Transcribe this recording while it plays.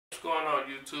going on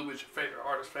YouTube? It's your favorite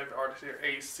artist here,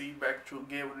 AC, back at you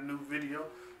again with a new video.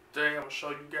 Today I'm going to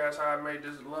show you guys how I made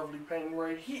this lovely painting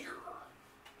right here.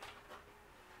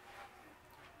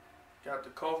 Got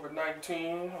the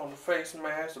COVID-19 on the face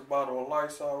mask, the bottle of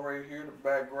Lysol right here. The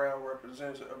background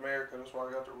represents America, that's why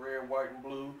I got the red, white, and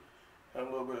blue, and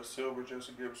a little bit of silver just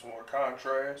to give it some more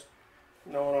contrast.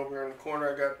 You know, over here in the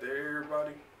corner I got the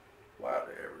everybody. Wow,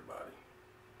 the everybody.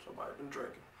 Somebody been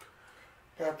drinking.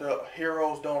 Got the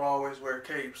heroes don't always wear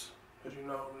capes. Because you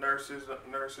know, nurses,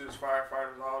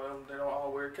 firefighters, all them, they don't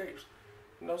all wear capes.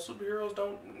 You know, superheroes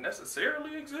don't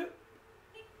necessarily exist.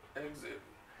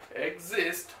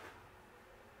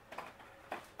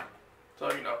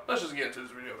 So, you know, let's just get into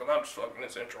this video because I'm just fucking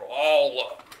this intro all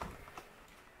up.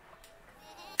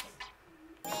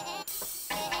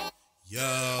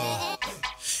 Yo,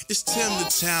 it's Tim the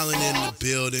Talent in the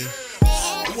building.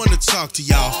 I want to talk to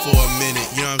y'all for a minute,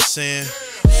 you know what I'm saying?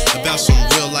 About some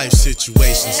real life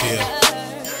situations here.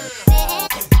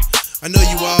 I know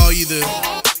you all either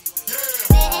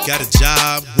got a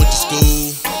job, went to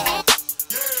school,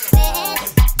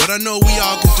 but I know we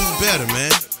all could do better,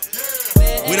 man.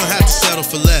 We don't have to settle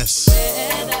for less.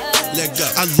 Let go.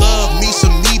 I love me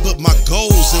some me, but my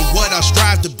goals and what I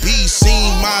strive to be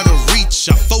seem out of reach.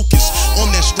 I focus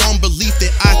on that strong belief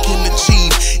that I can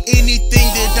achieve anything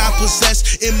that I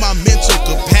possess in my mental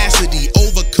capacity,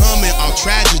 overcoming all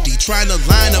tragedy, trying to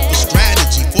line up a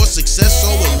strategy for success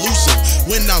so elusive.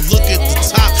 When I look at the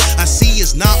top, I see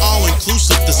it's not all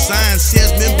inclusive. The sign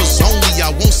says members only.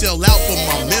 I won't sell out for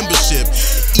my membership,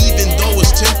 even though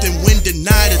it's tempting when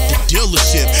denied at the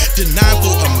dealership. Denied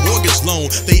for a mortgage loan,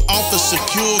 they offer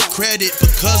secure credit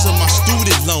because of my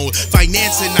student loan.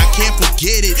 Financing, I can't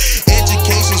forget it.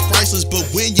 Education's priceless, but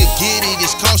when you get it,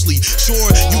 it's costly. Sure,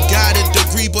 you got a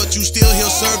degree, but you still here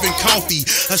serving coffee.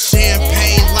 A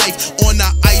champagne life on the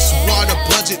ice water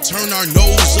budget. Turn our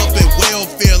nose up at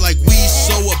welfare like we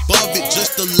so above it.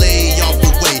 Just to lay off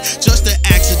away, just an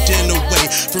accident away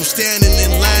from standing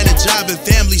in line at job and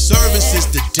family services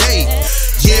today.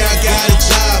 Yeah, I got a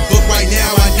job, but right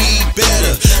now I need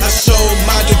better. I showed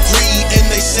my degree and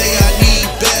they say I need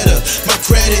better. My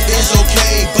credit is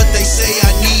okay, but they say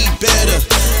I need better.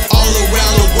 All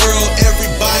around the world,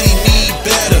 everybody need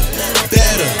better.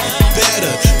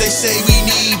 They say we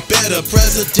need better.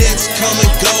 Presidents come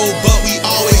and go, but we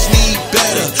always need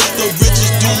better. The rich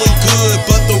is doing good,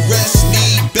 but the rest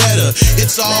need better.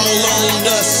 It's all on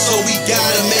us, so we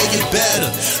gotta make it better.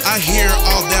 I hear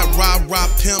all that rah-rah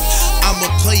pimp, I'm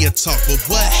a player talk, but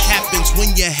what happens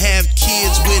when you have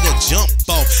kids with a jump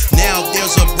off? Now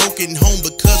there's a broken home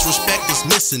because respect is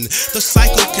missing. The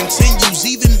cycle continues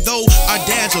even though our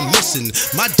dads are missing.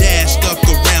 My dad stuck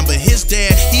around, but his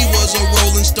dad, he was a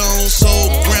Rolling Stone. So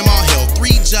grandma held 3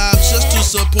 jobs just to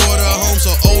support her home.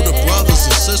 So older brothers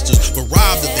and sisters were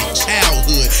robbed of their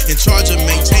childhood, in charge of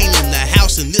maintaining the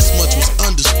house, and this much was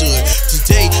understood.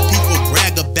 Today people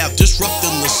brag about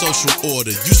disrupting the social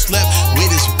order. You slept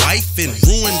with his wife and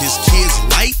ruined his kid's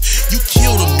life. You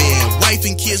killed a man, wife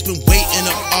and kids been waiting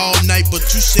up all night, but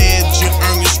you said you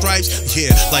earned your stripes.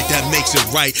 Yeah, like that makes it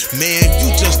right. Man, you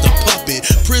just a puppet.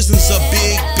 Prison's a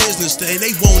big business, they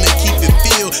wanna keep it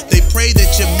filled. They pray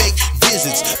that you make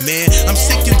visits. Man, I'm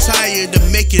sick and tired of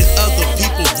making other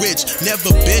people rich,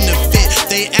 never benefit.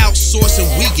 They outsource and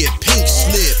we get pink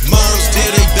slip. Moms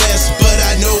did their best, but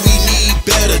I know we need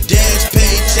better. Dads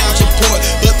pay child support,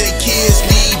 but their kids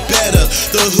need better.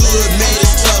 The hood made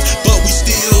us tough, but we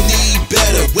still need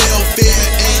better. Welfare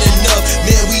ain't enough,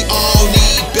 man, we all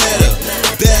need better.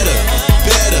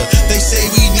 They say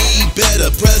we need better.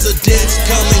 Presidents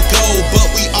come and go, but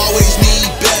we always need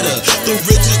better. The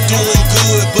rich is doing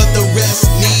good, but the rest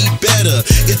need better.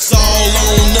 It's all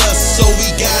on us, so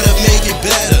we gotta make it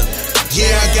better.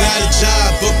 Yeah, I got a job,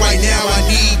 but right now I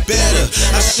need better.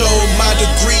 I showed my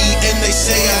degree and they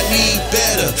say I need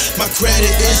better. My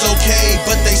credit is okay,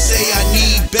 but they say I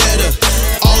need better.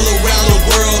 All around the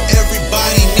world,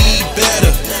 everybody need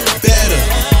better.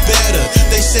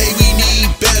 They say we need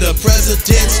better.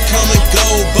 Presidents come and go,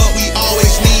 but we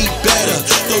always need better.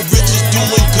 The rich is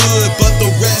doing good, but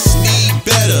the rest need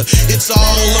better. It's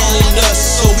all on us,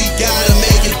 so we gotta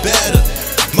make it better.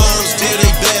 Moms did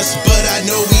their best, but I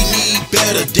know we need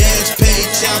better. Dads pay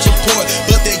child support,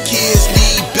 but their kids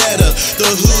need better. The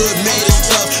hood made us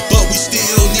tough, but we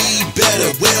still need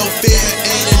better. Welfare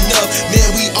ain't enough, man,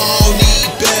 we all need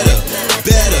better.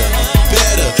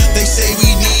 They say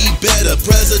we need better.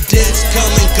 Presidents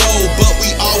come and go, but